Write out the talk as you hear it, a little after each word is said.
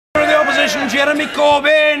opposition, Jeremy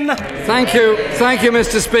Corbyn. Thank you,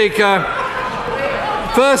 Mr. Speaker.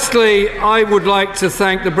 Firstly, I would like to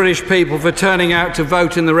thank the British people for turning out to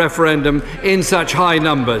vote in the referendum in such high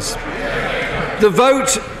numbers. The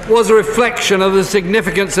vote was a reflection of the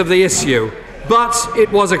significance of the issue, but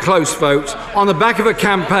it was a close vote on the back of a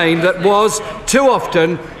campaign that was, too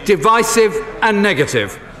often, divisive and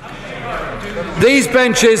negative. These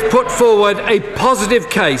benches put forward a positive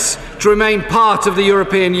case to remain part of the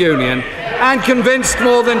European Union and convinced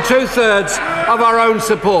more than two-thirds of our own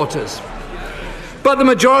supporters. But the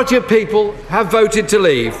majority of people have voted to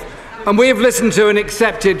leave, and we have listened to and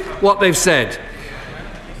accepted what they've said.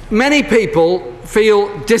 Many people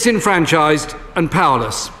feel disenfranchised and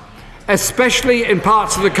powerless, especially in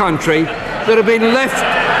parts of the country that have been left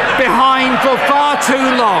behind for far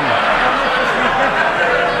too long.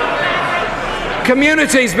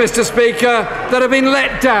 Communities, Mr. Speaker, that have been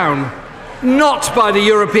let down, not by the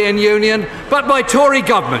European Union, but by Tory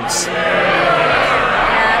governments.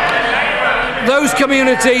 Those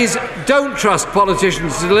communities don't trust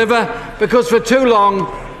politicians to deliver because for too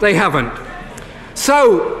long they haven't.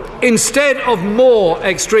 So, instead of more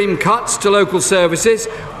extreme cuts to local services,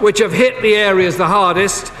 which have hit the areas the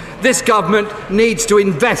hardest, this government needs to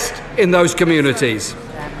invest in those communities.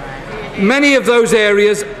 Many of those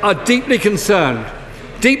areas are deeply concerned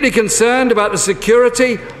about the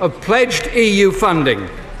security of pledged EU funding.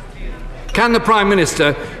 Can the Prime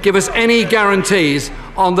Minister give us any guarantees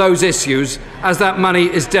on those issues, as that money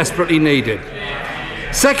is desperately needed?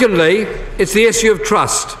 Secondly, it's the issue of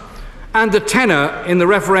trust, and the tenor in the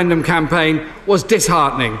referendum campaign was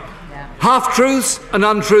disheartening. Half-truths and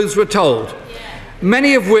untruths were told,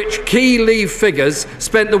 many of which key Leave figures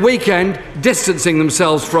spent the weekend distancing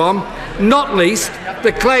themselves from, not least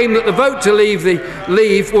the claim that the vote to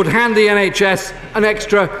leave would hand the NHS an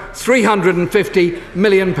extra £350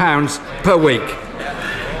 million per week.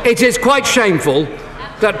 It is quite shameful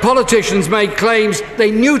that politicians made claims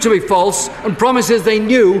they knew to be false and promises they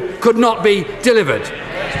knew could not be delivered.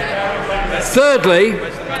 Thirdly,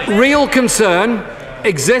 real concern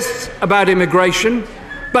exists about immigration,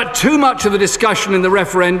 but too much of the discussion in the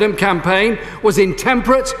referendum campaign was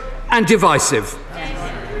intemperate and divisive.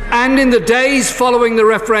 And in the days following the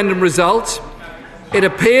referendum result, it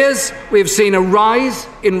appears we have seen a rise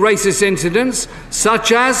in racist incidents,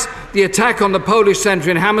 such as the attack on the Polish centre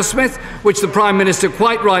in Hammersmith, which the Prime Minister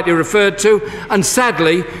quite rightly referred to, and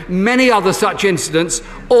sadly, many other such incidents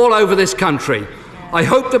all over this country. I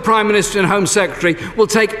hope the Prime Minister and Home Secretary will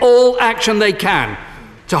take all action they can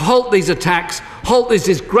to halt these attacks, halt this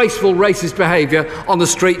disgraceful racist behaviour on the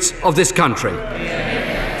streets of this country.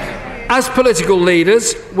 As political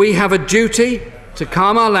leaders, we have a duty to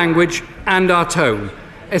calm our language and our tone,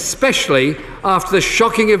 especially after the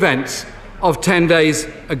shocking events of 10 days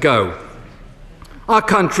ago. Our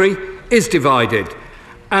country is divided,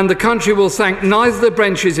 and the country will thank neither the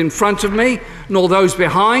benches in front of me nor those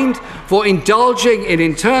behind for indulging in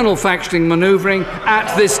internal factioning manoeuvring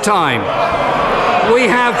at this time. We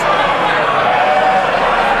have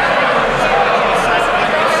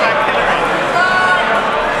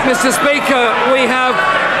Mr. Speaker,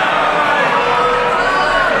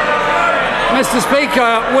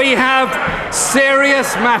 we have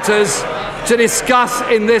serious matters to discuss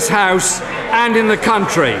in this House and in the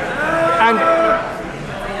country. And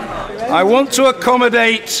I want to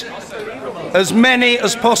accommodate as many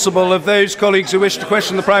as possible of those colleagues who wish to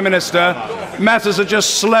question the Prime Minister. Matters are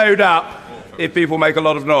just slowed up if people make a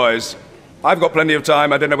lot of noise. I've got plenty of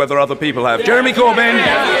time. I don't know whether other people have. Jeremy Corbyn.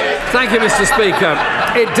 Thank you, Mr. Speaker.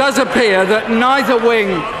 It does appear that neither wing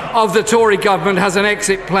of the Tory government has an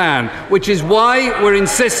exit plan, which is why we're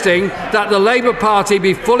insisting that the Labour Party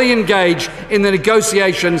be fully engaged in the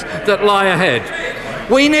negotiations that lie ahead.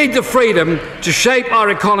 We need the freedom to shape our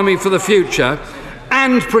economy for the future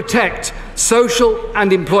and protect social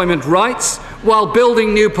and employment rights while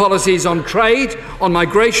building new policies on trade, on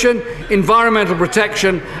migration, environmental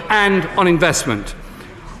protection and on investment.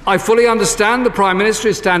 I fully understand the Prime Minister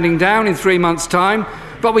is standing down in 3 months' time,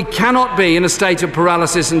 but we cannot be in a state of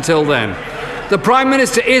paralysis until then. The Prime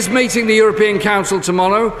Minister is meeting the European Council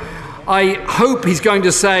tomorrow. I hope he's going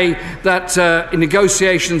to say that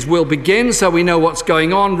negotiations will begin so we know what's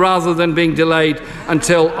going on rather than being delayed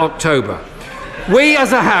until October. We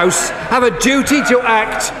as a House have a duty to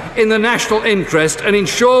act in the national interest and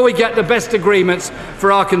ensure we get the best agreements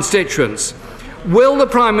for our constituents. Will the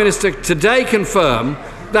Prime Minister today confirm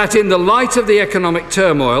that in the light of the economic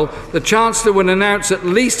turmoil, the Chancellor will announce at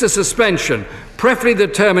least a suspension, preferably the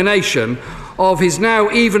termination, of his now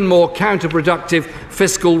even more counterproductive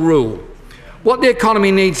fiscal rule? What the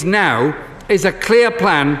economy needs now is a clear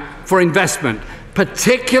plan for investment,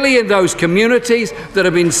 particularly in those communities that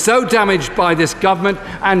have been so damaged by this government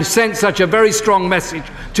and sent such a very strong message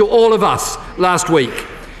to all of us last week?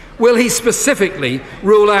 Will he specifically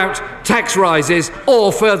rule out tax rises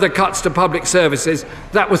or further cuts to public services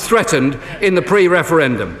that were threatened in the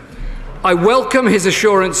pre-referendum? I welcome his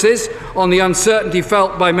assurances on the uncertainty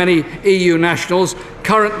felt by many EU nationals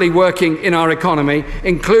currently working in our economy,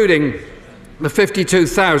 including the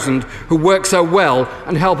 52,000 who work so well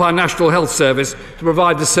and help our National Health Service to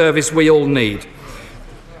provide the service we all need.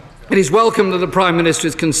 It is welcome that the Prime Minister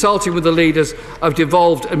is consulting with the leaders of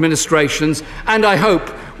devolved administrations, and I hope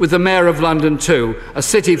with the Mayor of London too, a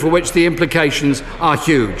city for which the implications are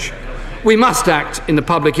huge. We must act in the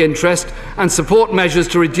public interest and support measures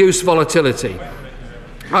to reduce volatility.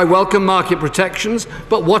 I welcome market protections,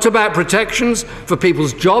 but what about protections for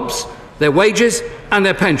people's jobs, their wages and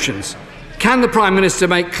their pensions? Can the Prime Minister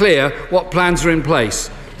make clear what plans are in place?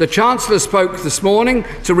 The Chancellor spoke this morning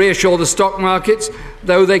to reassure the stock markets,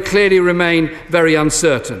 though they clearly remain very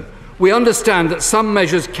uncertain. We understand that some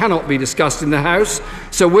measures cannot be discussed in the House,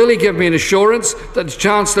 so will he give me an assurance that the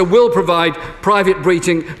Chancellor will provide private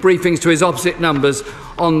briefings to his opposite numbers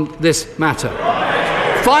on this matter?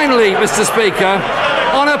 Finally, Mr. Speaker,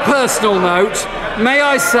 on a personal note, may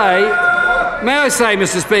I say,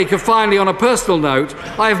 Mr. Speaker, finally, on a personal note,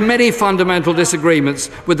 I have many fundamental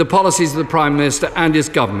disagreements with the policies of the Prime Minister and his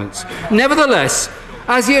governments. Nevertheless,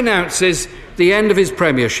 as he announces the end of his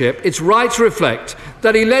premiership, it's right to reflect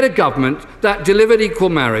that he led a government that delivered equal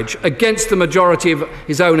marriage against the majority of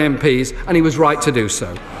his own MPs, and he was right to do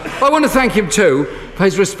so. I want to thank him too for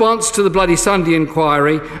his response to the Bloody Sunday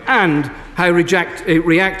inquiry and how he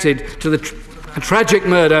reacted to the tragic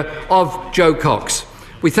murder of Joe Cox.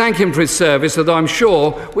 We thank him for his service, although I'm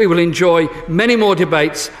sure we will enjoy many more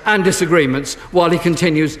debates and disagreements while he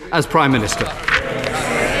continues as Prime Minister.